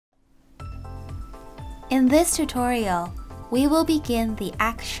In this tutorial, we will begin the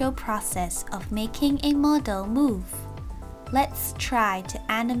actual process of making a model move. Let's try to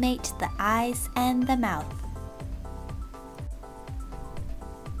animate the eyes and the mouth.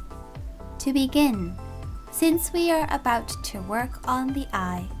 To begin, since we are about to work on the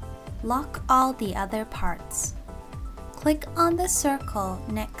eye, lock all the other parts. Click on the circle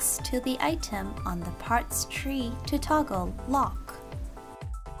next to the item on the parts tree to toggle lock.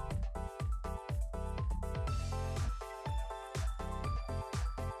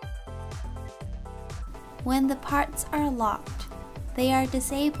 When the parts are locked, they are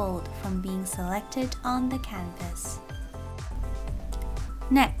disabled from being selected on the canvas.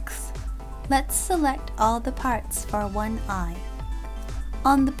 Next, let's select all the parts for one eye.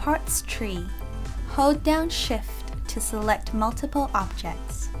 On the parts tree, hold down Shift to select multiple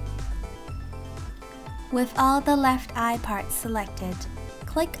objects. With all the left eye parts selected,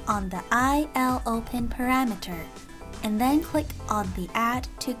 click on the Eyel Open parameter and then click on the Add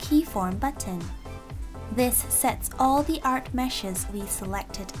to Keyform button. This sets all the art meshes we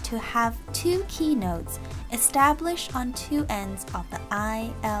selected to have two key nodes established on two ends of the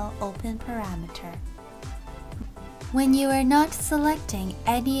Eyel Open parameter. When you are not selecting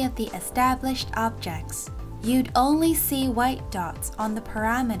any of the established objects, you'd only see white dots on the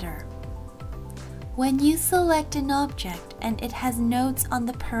parameter. When you select an object and it has nodes on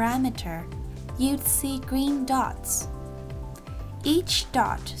the parameter, you'd see green dots. Each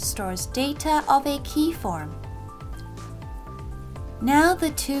dot stores data of a keyform. Now the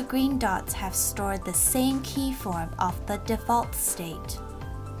two green dots have stored the same keyform of the default state.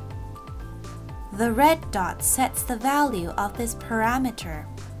 The red dot sets the value of this parameter.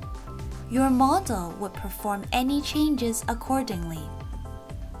 Your model would perform any changes accordingly.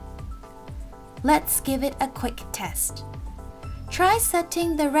 Let's give it a quick test. Try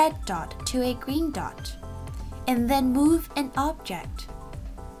setting the red dot to a green dot, and then move an object.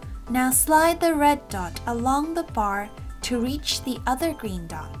 Now slide the red dot along the bar to reach the other green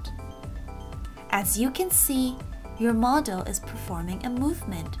dot. As you can see, your model is performing a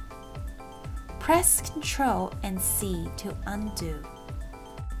movement. Press Ctrl and C to undo.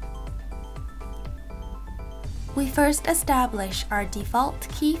 We first establish our default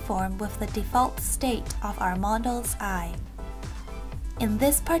keyform with the default state of our model's eye. In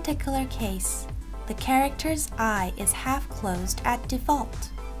this particular case, the character's eye is half closed at default.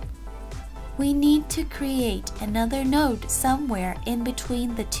 We need to create another node somewhere in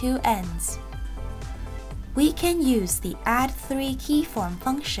between the two ends. We can use the add3 keyform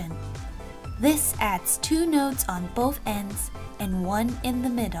function. This adds two nodes on both ends and one in the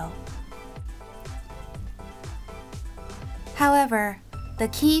middle. However, the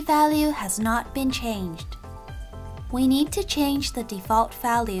key value has not been changed. We need to change the default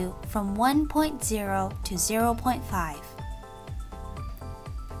value from 1.0 to 0.5.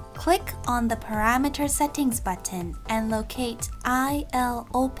 Click on the Parameter Settings button and locate Eyel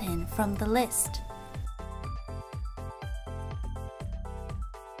Open from the list.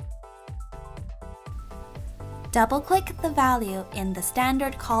 Double-click the value in the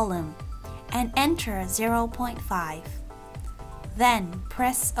standard column and enter 0.5. Then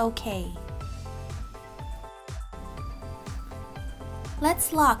press OK.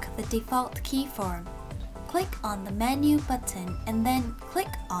 Let's lock the default keyform. Click on the Menu button and then click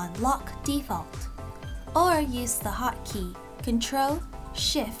on Lock Default, or use the hotkey Ctrl,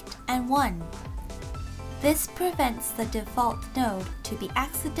 Shift, and 1. This prevents the default node to be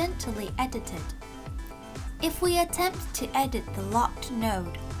accidentally edited. If we attempt to edit the locked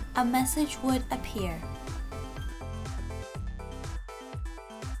node, a message would appear.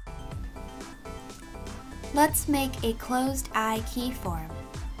 Let's make a closed eye keyform.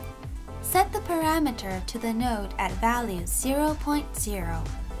 Set the parameter to the node at value 0.0.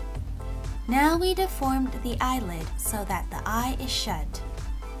 Now we deformed the eyelid so that the eye is shut.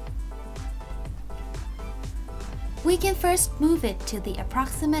 We can first move it to the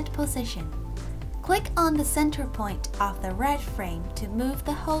approximate position. Click on the center point of the red frame to move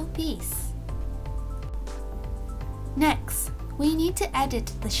the whole piece. Next, we need to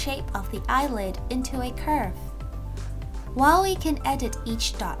edit the shape of the eyelid into a curve. While we can edit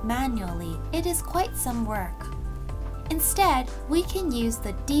each dot manually, it is quite some work. Instead, we can use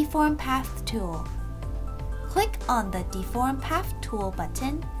the Deform Path tool. Click on the Deform Path tool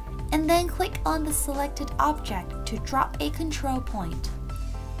button and then click on the selected object to drop a control point.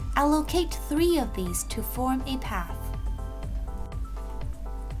 Allocate 3 of these to form a path.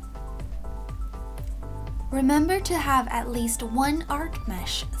 Remember to have at least one art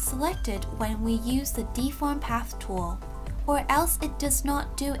mesh selected when we use the Deform Path tool, or else it does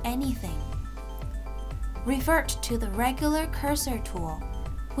not do anything. revert to the regular cursor tool.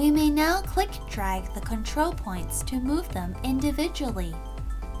 We may now click-drag the control points to move them individually.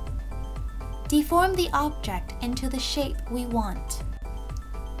 Deform the object into the shape we want.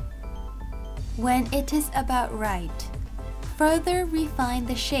 When it is about right, further refine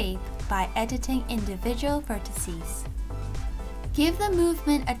the shape by editing individual vertices. Give the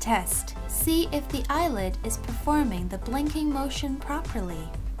movement a test. See if the eyelid is performing the blinking motion properly.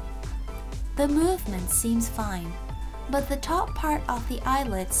 The movement seems fine, but the top part of the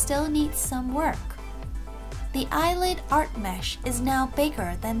eyelid still needs some work. The eyelid art mesh is now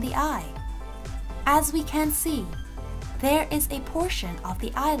bigger than the eye. As we can see, there is a portion of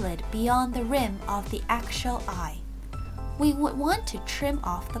the eyelid beyond the rim of the actual eye. We would want to trim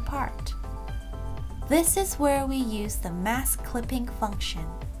off the part. This is where we use the mask clipping function.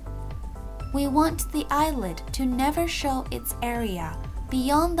 We want the eyelid to never show its area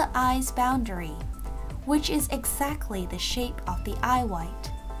beyond the eye's boundary, which is exactly the shape of the eye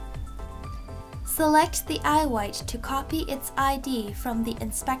white. Select the eye white to copy its ID from the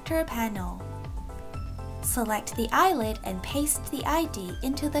inspector panel. Select the eyelid and paste the ID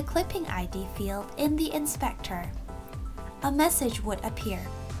into the Clipping ID field in the inspector. A message would appear.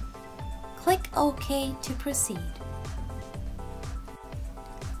 Click OK to proceed.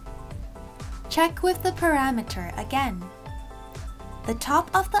 Check with the parameter again. The top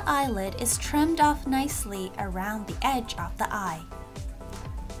of the eyelid is trimmed off nicely around the edge of the eye.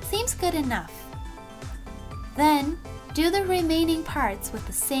 Seems good enough. Then, do the remaining parts with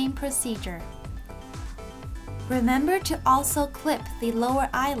the same procedure. Remember to also clip the lower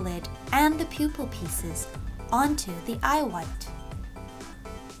eyelid and the pupil pieces onto the eye white.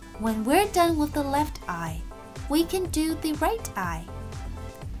 When we're done with the left eye, we can do the right eye.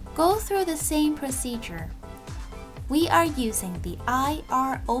 Go through the same procedure. We are using the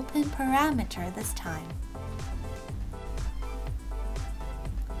Eyel Open parameter this time.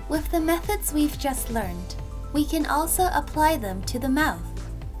 With the methods we've just learned, we can also apply them to the mouth.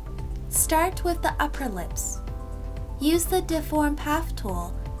 Start with the upper lips. Use the Deform Path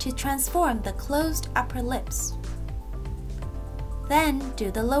tool to transform the closed upper lips. Then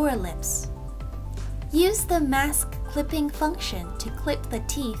do the lower lips. Use the mask clipping function to clip the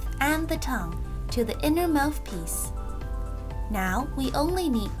teeth and the tongue to the inner mouthpiece. Now we only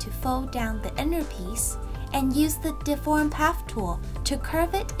need to fold down the inner piece and use the Deform Path tool to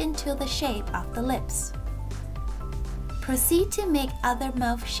curve it into the shape of the lips. Proceed to make other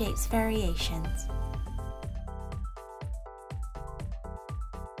mouth shapes variations.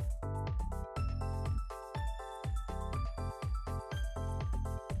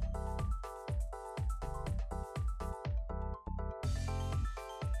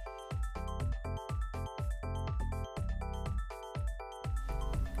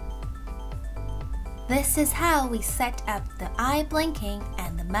 This is how we set up the eye blinking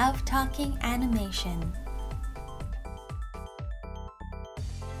and the mouth talking animation.